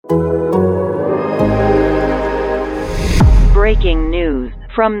Breaking news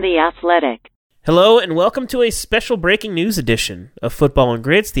from The Athletic. Hello and welcome to a special breaking news edition of Football and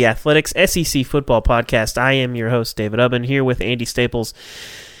Grits, the Athletics SEC football podcast. I am your host, David Ubben, here with Andy Staples.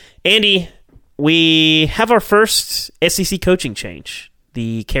 Andy, we have our first SEC coaching change.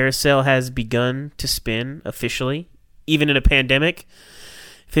 The carousel has begun to spin officially, even in a pandemic.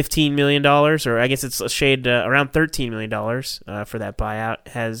 $15 million, or I guess it's a shade around $13 million for that buyout,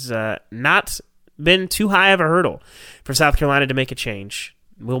 has not been too high of a hurdle for South Carolina to make a change.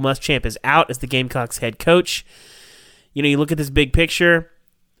 Will Muschamp is out as the Gamecocks head coach. You know, you look at this big picture,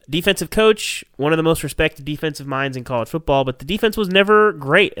 defensive coach, one of the most respected defensive minds in college football, but the defense was never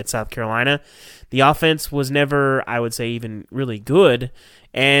great at South Carolina. The offense was never, I would say, even really good.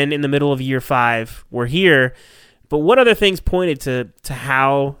 And in the middle of year 5, we're here. But what other things pointed to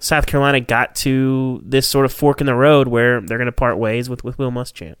how South Carolina got to this sort of fork in the road where they're going to part ways with Will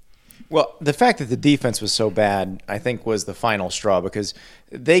Muschamp? Well, the fact that the defense was so bad, I think, was the final straw because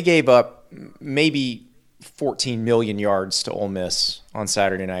they gave up maybe 14 million yards to Ole Miss on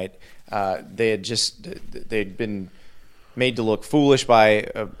Saturday night. They'd been made to look foolish by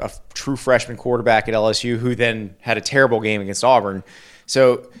a true freshman quarterback at LSU who then had a terrible game against Auburn.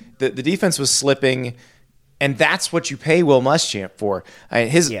 So the defense was slipping, and that's what you pay Will Muschamp for.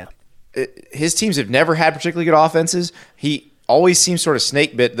 His teams have never had particularly good offenses. He always seems sort of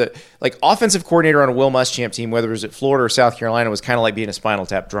snake bit. The offensive coordinator on a Will Muschamp team, whether it was at Florida or South Carolina, was kind of like being a Spinal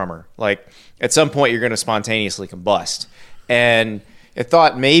Tap drummer. Like at some point you're going to spontaneously combust. And I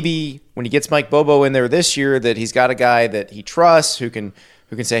thought maybe when he gets Mike Bobo in there this year that he's got a guy that he trusts who can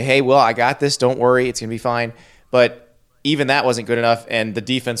say, hey, well, I got this. Don't worry, it's going to be fine. But even that wasn't good enough, and the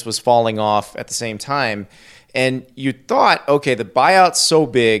defense was falling off at the same time. And you thought, okay, the buyout's so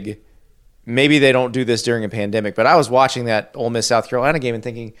big, maybe they don't do this during a pandemic. But I was watching that Ole Miss South Carolina game and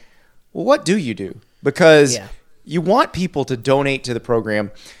thinking, well, what do you do? Because you want people to donate to the program.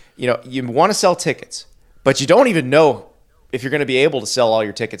 You know, you want to sell tickets, but you don't even know if you're going to be able to sell all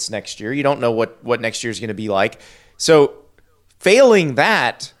your tickets next year. You don't know what next year is going to be like. So failing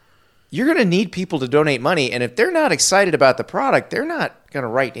that, you're going to need people to donate money. And if they're not excited about the product, they're not going to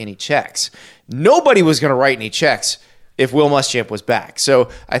write any checks. Nobody was going to write any checks if Will Muschamp was back. So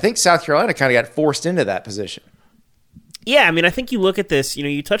I think South Carolina kind of got forced into that position. Yeah, I mean, I think you look at this, you know,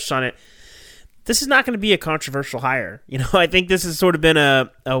 you touched on it. This is not going to be a controversial hire. You know, I think this has sort of been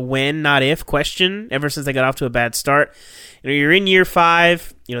a when, not if question ever since they got off to a bad start. You know, you're in year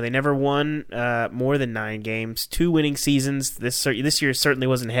 5. You know, they never won more than 9 games, 2 winning seasons. This year certainly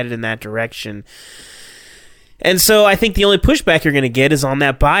wasn't headed in that direction. And so I think the only pushback you're going to get is on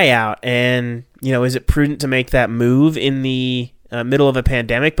that buyout. And, you know, is it prudent to make that move in the middle of a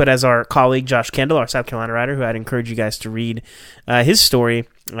pandemic? But as our colleague Josh Kendall, our South Carolina writer, who I'd encourage you guys to read his story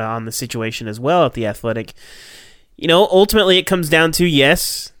on the situation as well at The Athletic, you know, ultimately it comes down to,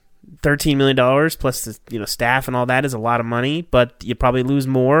 yes, $13 million plus the staff and all that is a lot of money, but you probably lose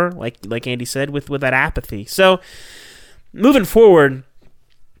more, like Andy said, with that apathy. So moving forward,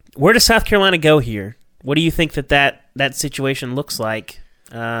 where does South Carolina go here? What do you think that situation looks like?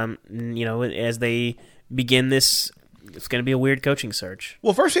 You know, as they begin this, it's going to be a weird coaching search.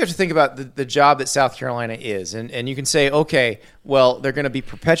 Well, first we have to think about the job that South Carolina is. And you can say, okay, well, they're going to be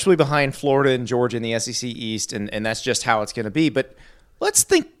perpetually behind Florida and Georgia in the SEC East, and that's just how it's going to be. But let's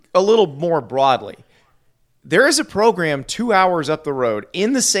think a little more broadly. There is a program 2 hours up the road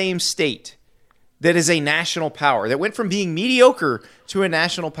in the same state that is a national power, that went from being mediocre to a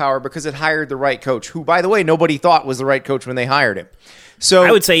national power because it hired the right coach, who, by the way, nobody thought was the right coach when they hired him. So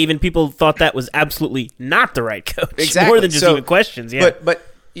I would say even people thought that was absolutely not the right coach. Exactly. More than just even questions. Yeah. But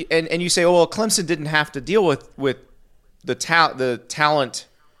you say, oh, well, Clemson didn't have to deal with the talent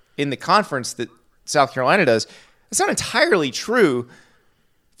in the conference that South Carolina does. That's not entirely true.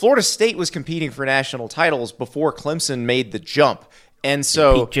 Florida State was competing for national titles before Clemson made the jump. And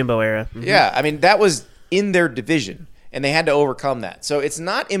so peak Jimbo era. Mm-hmm. Yeah, I mean, that was in their division, and they had to overcome that. So it's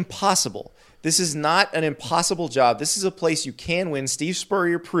not impossible. This is not an impossible job. This is a place you can win. Steve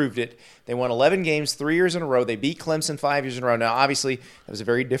Spurrier proved it. They won 11 games 3 years in a row. They beat Clemson 5 years in a row. Now, obviously, that was a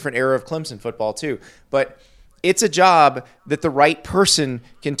very different era of Clemson football, too. But it's a job that the right person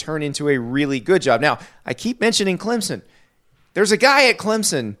can turn into a really good job. Now, I keep mentioning Clemson. There's a guy at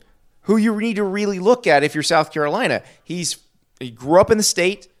Clemson who you need to really look at if you're South Carolina. He grew up in the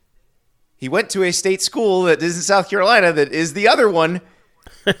state. He went to a state school that is in South Carolina that is the other one.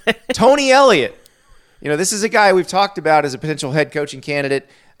 Tony Elliott. You know, this is a guy we've talked about as a potential head coaching candidate.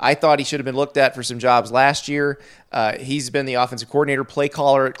 I thought he should have been looked at for some jobs last year. He's been the offensive coordinator, play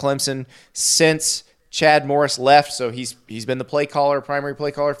caller at Clemson since Chad Morris left, so he's been the primary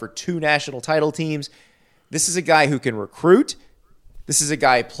play caller for 2 national title teams. This is a guy who can recruit. This is a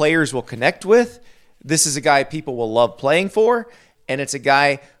guy players will connect with. This is a guy people will love playing for. And it's a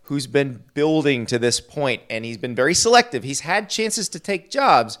guy who's been building to this point, and he's been very selective. He's had chances to take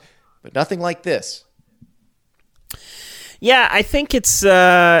jobs, but nothing like this. Yeah, I think it's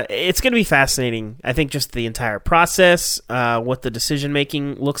going to be fascinating. I think just the entire process, what the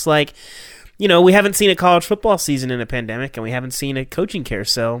decision-making looks like. You know, we haven't seen a college football season in a pandemic, and we haven't seen a coaching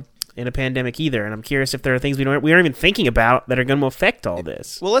carousel in a pandemic either. And I'm curious if there are things we aren't even thinking about that are going to affect all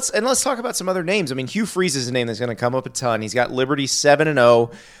this. Well, let's talk about some other names. I mean, Hugh Freeze is a name that's going to come up a ton. He's got Liberty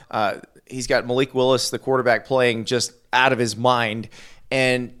 7-0. He's got Malik Willis, the quarterback, playing just out of his mind.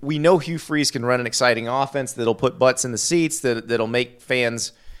 And we know Hugh Freeze can run an exciting offense that'll put butts in the seats, that'll make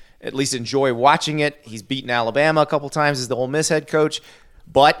fans at least enjoy watching it. He's beaten Alabama a couple times as the Ole Miss head coach.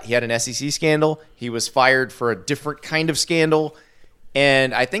 But he had an SEC scandal. He was fired for a different kind of scandal.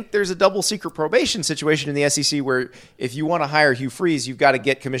 And I think there's a double secret probation situation in the SEC where if you want to hire Hugh Freeze, you've got to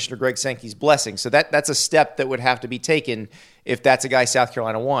get Commissioner Greg Sankey's blessing. So that's a step that would have to be taken if that's a guy South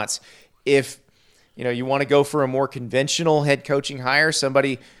Carolina wants. If you want to go for a more conventional head coaching hire,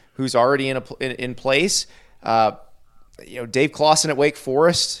 somebody who's already in place, Dave Clawson at Wake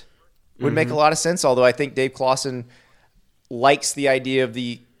Forest would make a lot of sense, although I think Dave Clawson likes the idea of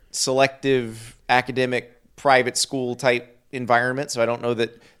the selective academic private school type environment. So I don't know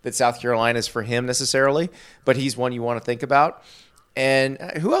that South Carolina is for him necessarily, but he's one you want to think about. And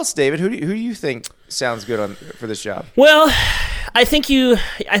who else, David? Who do you think sounds good for this job? Well, I think you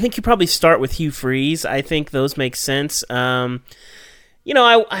probably start with Hugh Freeze. I think those make sense. I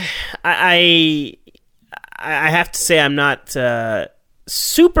have to say I'm not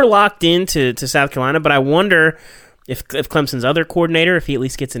super locked into South Carolina, but I wonder if Clemson's other coordinator, if he at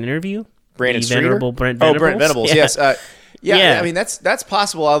least gets an interview. Brandon Streeter? Brent Venables. Brent Venables, yeah. yes. Yeah, I mean, that's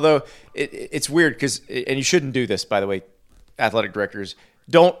possible, although it's weird because, and you shouldn't do this, by the way, athletic directors.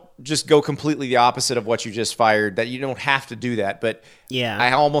 Don't just go completely the opposite of what you just fired. That you don't have to do that, but yeah,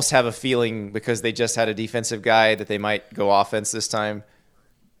 I almost have a feeling because they just had a defensive guy that they might go offense this time.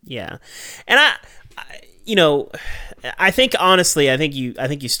 Yeah, and I think honestly, I think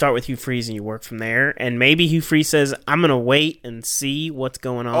you start with Hugh Freeze and you work from there, and maybe Hugh Freeze says, "I'm going to wait and see what's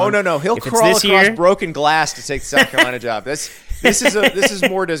going on." Oh no, he'll crawl across broken glass to take the South Carolina job. This is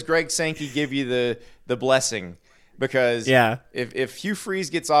more. Does Greg Sankey give you the blessing? Because if Hugh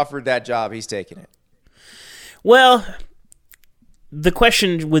Freeze gets offered that job, he's taking it. Well, the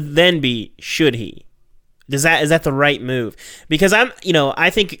question would then be, should he? Is that the right move? Because I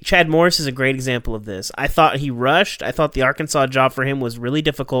think Chad Morris is a great example of this. I thought he rushed. I thought the Arkansas job for him was really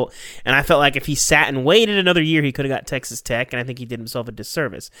difficult, and I felt like if he sat and waited another year, he could have got Texas Tech, and I think he did himself a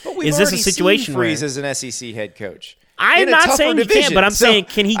disservice. But we've is this a situation where Freeze where as an SEC head coach? I'm not saying he can't, but I'm saying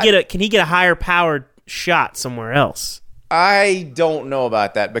can he get a higher powered shot somewhere else? I don't know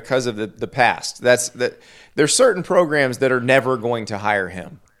about that because of the past. There's certain programs that are never going to hire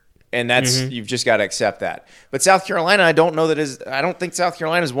him. And that's you've just got to accept that. But South Carolina, I don't think South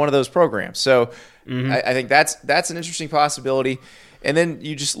Carolina is one of those programs. So I think that's an interesting possibility. And then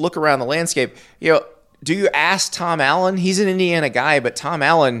you just look around the landscape. Do you ask Tom Allen? He's an Indiana guy, but Tom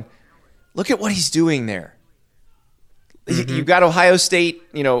Allen, look at what he's doing there. You've got Ohio State,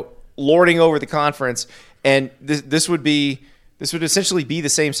 lording over the conference, and this would essentially be the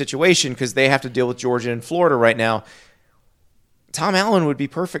same situation because they have to deal with Georgia and Florida right now. Tom Allen would be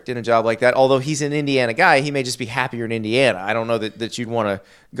perfect in a job like that. Although he's an Indiana guy, he may just be happier in Indiana. I don't know that you'd want to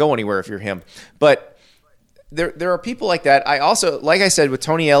go anywhere if you're him. But there are people like that. I also, like I said, with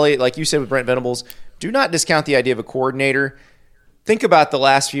Tony Elliott, like you said with Brent Venables, do not discount the idea of a coordinator. Think about the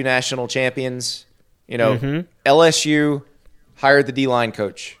last few national champions. LSU hired the D-line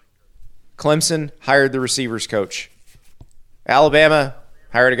coach. Clemson hired the receivers coach. Alabama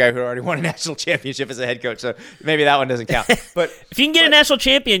hired a guy who already won a national championship as a head coach, so maybe that one doesn't count. But if you can get a national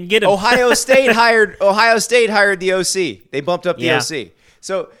champion, get him. Ohio State hired the OC. They bumped up the OC.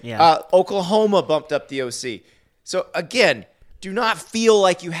 So Oklahoma bumped up the OC. So again, do not feel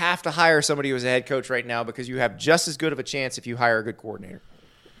like you have to hire somebody who's a head coach right now because you have just as good of a chance if you hire a good coordinator.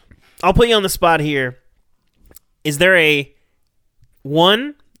 I'll put you on the spot here. Is there a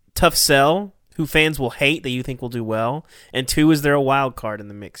one tough sell who fans will hate that you think will do well? And two, is there a wild card in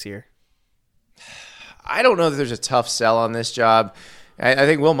the mix here? I don't know that there's a tough sell on this job. I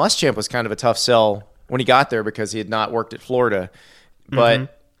think Will Muschamp was kind of a tough sell when he got there because he had not worked at Florida.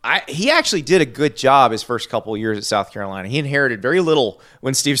 But he actually did a good job his first couple of years at South Carolina. He inherited very little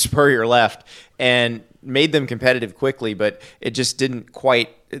when Steve Spurrier left. And made them competitive quickly, but it just didn't quite.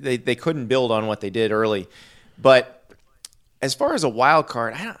 They couldn't build on what they did early. But as far as a wild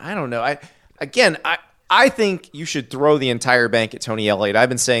card, I don't know. I think you should throw the entire bank at Tony Elliott. I've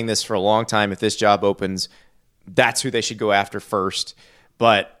been saying this for a long time. If this job opens, that's who they should go after first.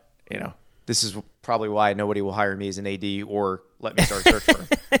 But, this is probably why nobody will hire me as an AD or let me start a search firm.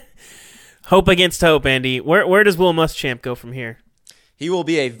 Hope against hope, Andy. Where does Will Muschamp go from here? He will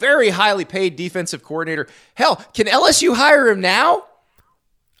be a very highly paid defensive coordinator. Hell, can LSU hire him now?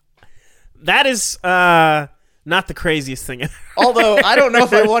 That is not the craziest thing ever. Although, I don't know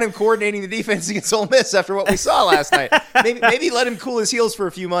if I want him coordinating the defense against Ole Miss after what we saw last night. Maybe let him cool his heels for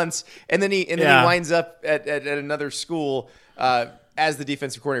a few months, and then he winds up at another school as the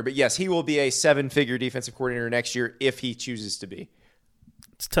defensive coordinator. But yes, he will be a 7-figure defensive coordinator next year if he chooses to be.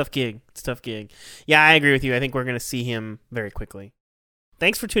 It's a tough gig. Yeah, I agree with you. I think we're going to see him very quickly.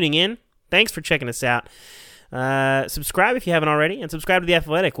 Thanks for tuning in. Thanks for checking us out. Subscribe if you haven't already, and subscribe to The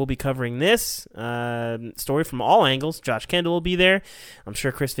Athletic. We'll be covering this story from all angles. Josh Kendall will be there. I'm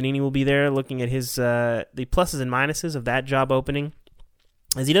sure Chris Vanini will be there looking at his the pluses and minuses of that job opening,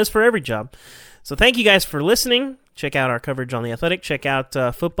 as he does for every job. So thank you guys for listening. Check out our coverage on The Athletic. Check out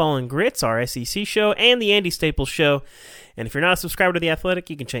Football and Grits, our SEC show, and the Andy Staples show. And if you're not a subscriber to The Athletic,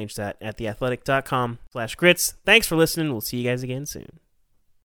 you can change that at theathletic.com/grits. Thanks for listening. We'll see you guys again soon.